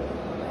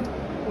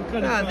what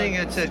kind of... I think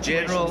it's a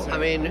general... I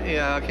mean,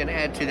 I can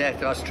add to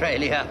that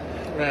Australia.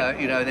 Right.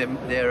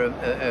 There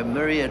are a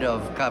myriad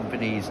of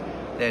companies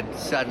that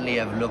suddenly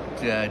have looked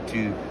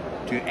to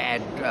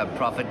add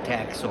profit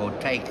tax or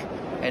take,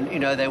 and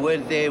they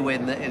weren't there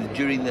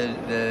during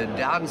the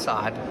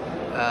downside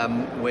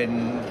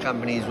when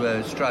companies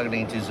were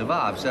struggling to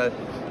survive. So,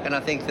 and I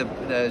think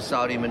the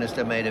Saudi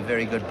minister made a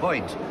very good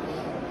point.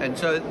 And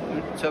so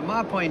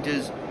my point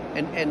is,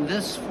 and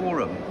this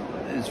forum,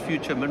 this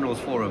Future Minerals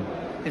Forum,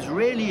 is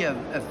really a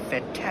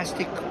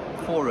fantastic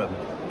forum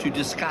to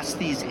discuss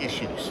these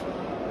issues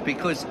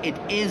because it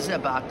is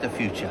about the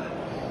future.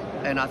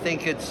 And I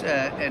think it's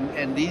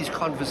and these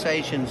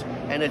conversations,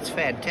 and it's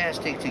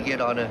fantastic to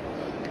get on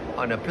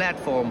a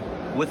platform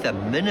with a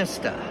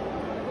minister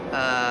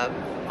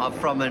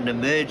from an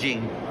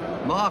emerging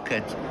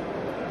market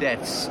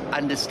that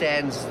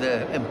understands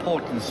the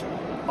importance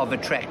of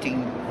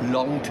attracting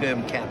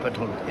long-term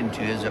capital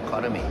into his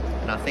economy.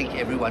 And I think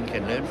everyone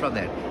can learn from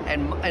that.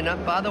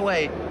 And by the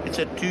way, it's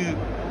a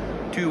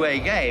two-way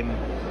game.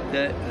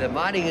 The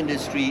mining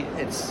industry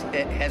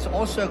it has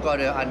also got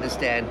to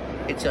understand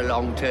it's a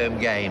long-term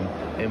game.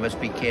 We must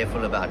be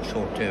careful about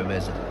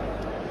short-termism.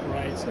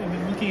 Right. And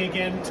then looking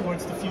again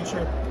towards the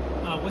future,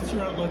 what's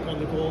your outlook on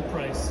the gold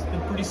price? It's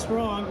been pretty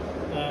strong.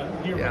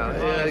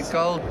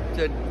 Gold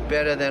did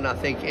better than I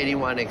think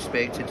anyone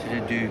expected it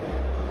to do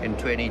in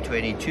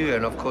 2022,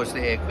 and of course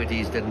the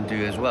equities didn't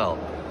do as well.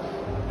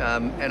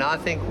 And I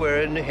think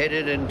we're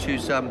headed into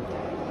some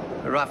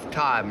rough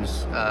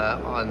times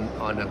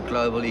on a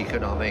global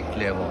economic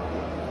level,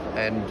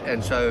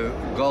 and so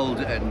gold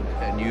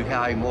and you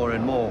hearing more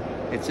and more,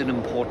 it's an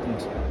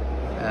important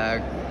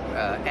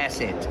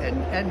asset,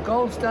 and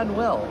gold's done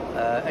well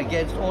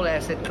against all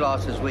asset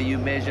classes where you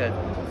measure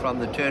from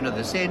the turn of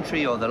the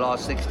century or the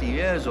last 60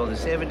 years or the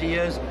 70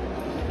 years,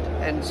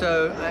 and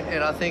so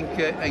and I think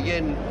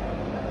again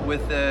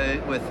with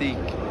the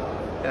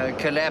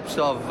collapse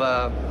of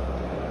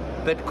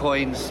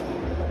bitcoins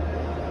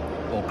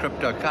or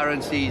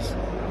cryptocurrencies,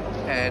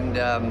 and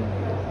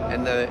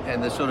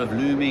the sort of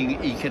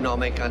looming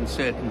economic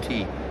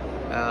uncertainty,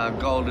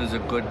 gold is a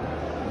good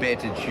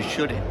bet. You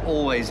should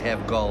always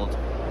have gold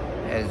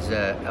as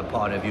a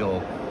part of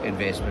your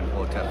investment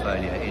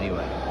portfolio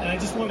anyway. And I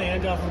just want to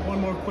end off with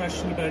one more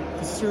question about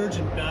the surge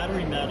in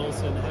battery metals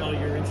and how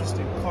you're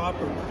interested in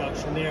copper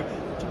production there.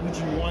 Would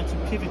you want to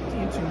pivot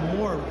into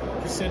more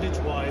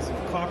percentage-wise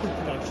of copper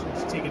production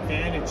to take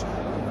advantage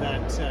of that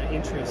that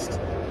interest?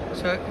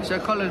 So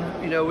Colin,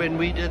 when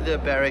we did the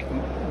Barrick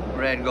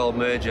Randgold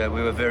merger,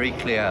 we were very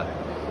clear.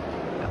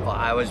 Well,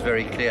 I was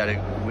very clear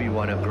that we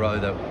want to grow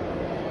the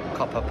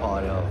copper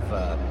part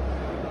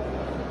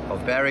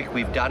of Barrick.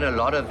 We've done a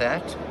lot of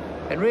that,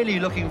 and really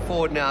looking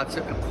forward now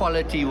to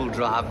quality will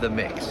drive the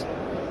mix.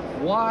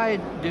 Why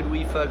did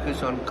we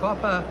focus on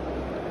copper?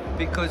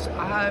 Because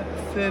I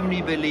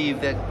firmly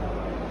believe that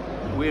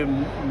we're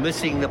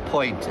missing the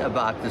point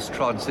about this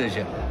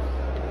transition.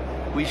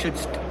 We should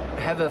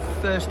have a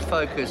first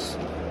focus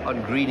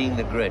on greening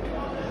the grid,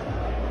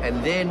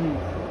 and then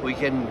we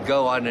can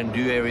go on and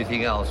do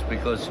everything else,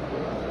 because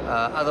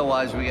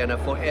otherwise we're going to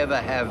forever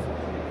have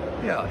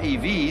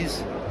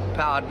EVs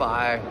powered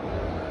by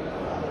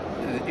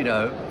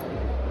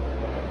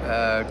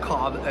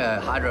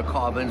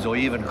hydrocarbons or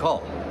even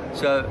coal.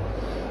 So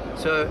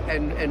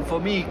for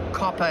me,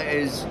 copper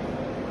is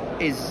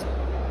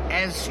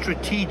as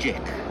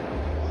strategic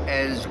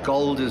as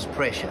gold is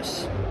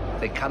precious.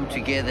 They come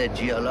together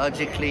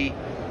geologically.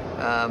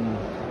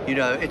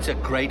 It's a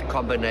great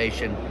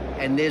combination,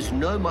 and there's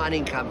no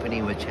mining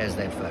company which has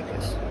that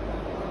focus.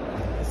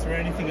 Is there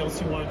anything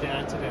else you wanted to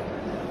add to that?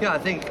 Yeah, I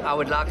think I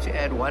would like to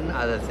add one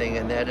other thing,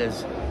 and that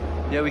is,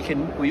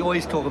 we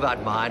always talk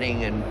about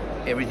mining and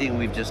everything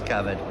we've just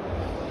covered,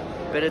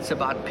 but it's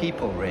about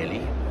people, really.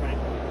 Right.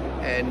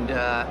 And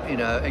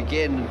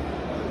again,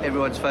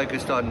 everyone's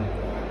focused on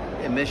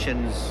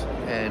emissions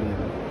and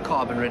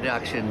carbon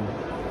reduction,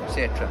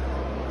 etc.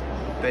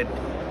 But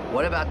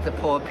what about the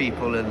poor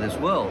people in this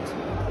world?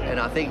 And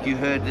I think you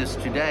heard this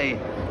today.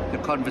 The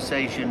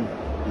conversation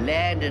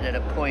landed at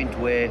a point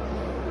where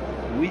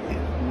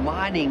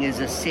mining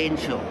is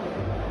essential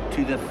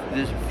to the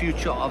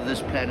future of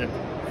this planet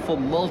for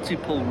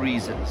multiple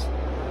reasons.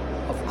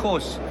 Of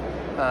course,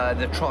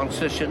 the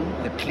transition,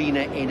 the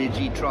cleaner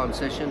energy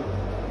transition,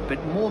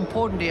 but more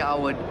importantly, I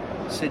would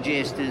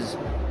suggest, is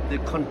the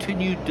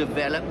continued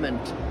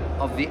development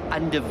of the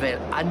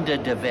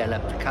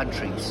underdeveloped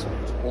countries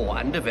or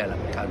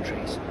undeveloped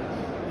countries.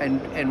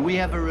 And we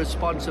have a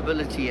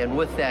responsibility, and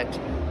with that,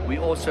 we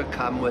also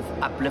come with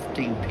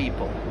uplifting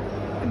people,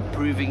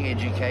 improving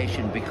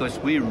education, because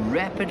we're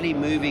rapidly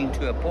moving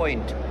to a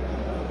point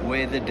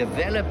where the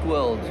developed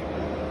world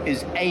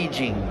is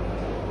aging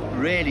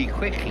really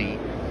quickly,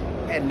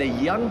 and the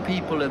young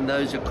people in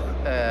those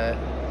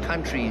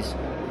countries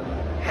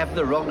have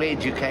the wrong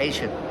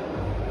education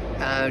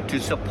to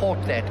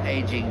support that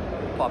aging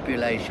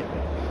population.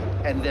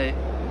 And the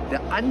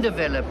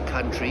undeveloped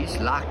countries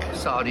like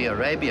Saudi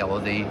Arabia or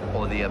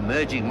the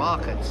emerging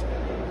markets,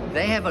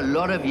 they have a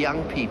lot of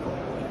young people,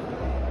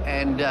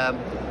 and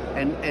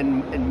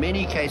in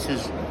many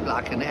cases,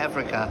 like in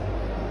Africa,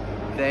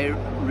 their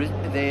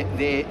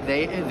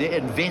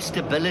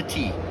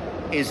investability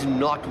is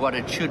not what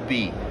it should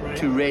be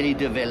to really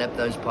develop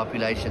those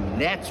populations.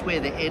 That's where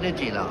the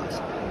energy lies,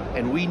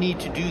 and we need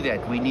to do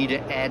that. We need to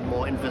add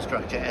more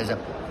infrastructure as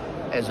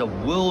a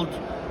world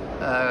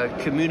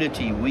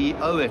community. We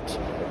owe it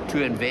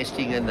to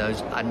investing in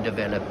those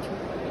undeveloped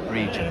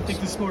regions. And I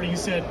think this morning you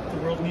said the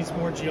world needs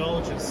more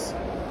geologists.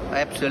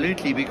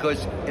 Absolutely,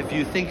 because if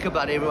you think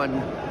about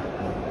everyone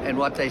and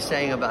what they're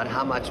saying about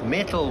how much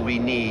metal we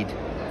need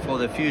for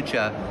the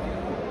future,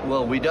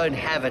 well, we don't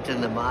have it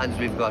in the mines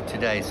we've got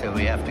today, so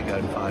we have to go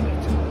and find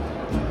it.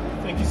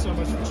 Thank you so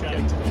much for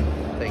chatting today.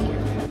 Thank you.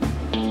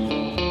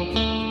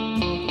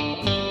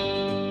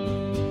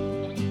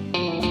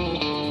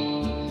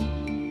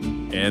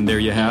 And there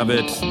you have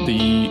it,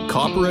 the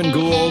Copper and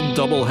Gold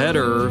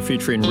doubleheader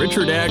featuring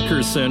Richard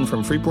Adkerson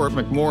from Freeport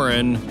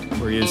McMoran,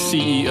 where he is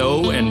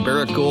CEO, and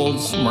Barrick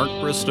Gold's Mark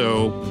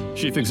Bristow,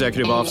 Chief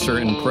Executive Officer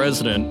and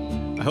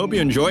President. I hope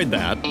you enjoyed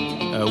that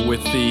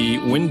with the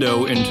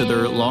window into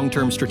their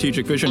long-term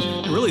strategic vision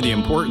and really the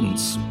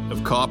importance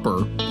of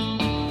copper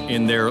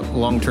in their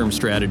long-term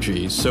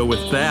strategy. So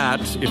with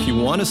that, if you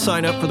want to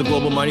sign up for the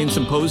Global Mining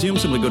Symposium,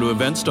 simply go to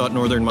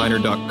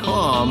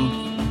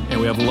events.northernminer.com. And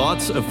we have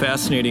lots of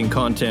fascinating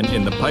content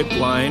in the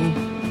pipeline.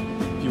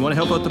 If you want to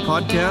help out the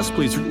podcast,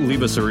 please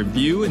leave us a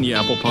review in the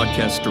Apple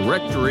Podcast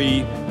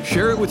directory.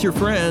 Share it with your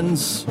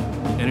friends.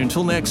 And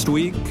until next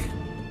week,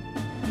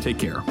 take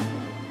care.